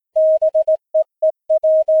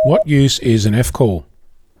What use is an F-call?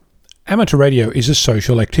 Amateur radio is a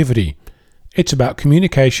social activity. It's about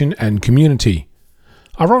communication and community.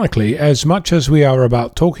 Ironically, as much as we are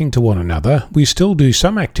about talking to one another, we still do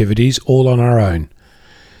some activities all on our own.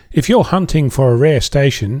 If you're hunting for a rare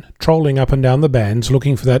station, trolling up and down the bands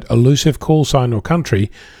looking for that elusive call sign or country,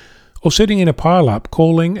 or sitting in a pile-up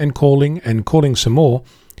calling and calling and calling some more,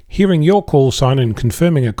 hearing your call sign and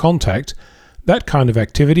confirming a contact, that kind of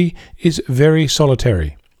activity is very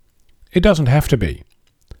solitary. It doesn't have to be.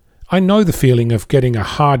 I know the feeling of getting a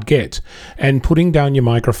hard get and putting down your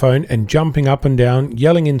microphone and jumping up and down,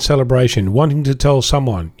 yelling in celebration, wanting to tell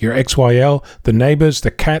someone, your XYL, the neighbours,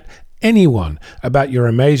 the cat, anyone, about your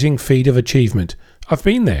amazing feat of achievement. I've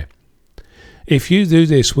been there. If you do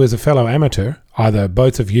this with a fellow amateur, either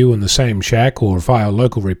both of you in the same shack or via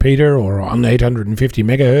local repeater or on 850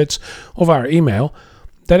 megahertz or via email,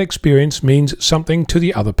 that experience means something to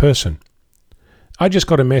the other person. I just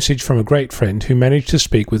got a message from a great friend who managed to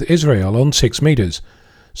speak with Israel on 6 meters,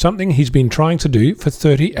 something he's been trying to do for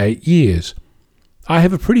 38 years. I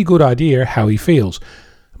have a pretty good idea how he feels.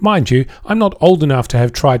 Mind you, I'm not old enough to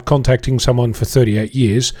have tried contacting someone for 38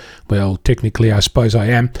 years. Well, technically I suppose I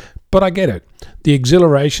am, but I get it. The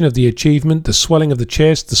exhilaration of the achievement, the swelling of the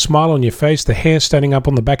chest, the smile on your face, the hair standing up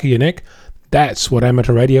on the back of your neck, that's what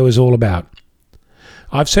amateur radio is all about.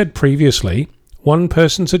 I've said previously, one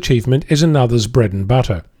person's achievement is another's bread and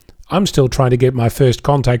butter. I'm still trying to get my first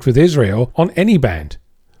contact with Israel on any band.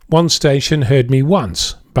 One station heard me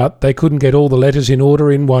once, but they couldn't get all the letters in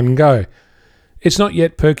order in one go. It's not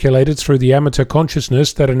yet percolated through the amateur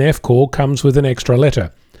consciousness that an F-call comes with an extra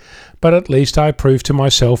letter, but at least I proved to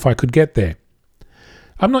myself I could get there.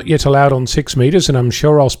 I'm not yet allowed on 6 meters, and I'm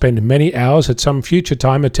sure I'll spend many hours at some future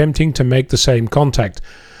time attempting to make the same contact.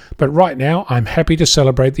 But right now, I'm happy to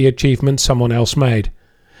celebrate the achievement someone else made.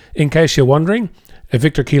 In case you're wondering, a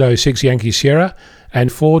Victor Kilo 6 Yankee Sierra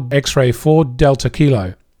and 4 X-Ray 4 Delta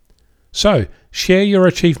Kilo. So, share your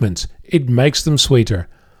achievements. It makes them sweeter.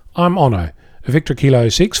 I'm Ono, Victor Kilo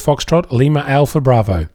 6 Foxtrot Lima Alpha Bravo.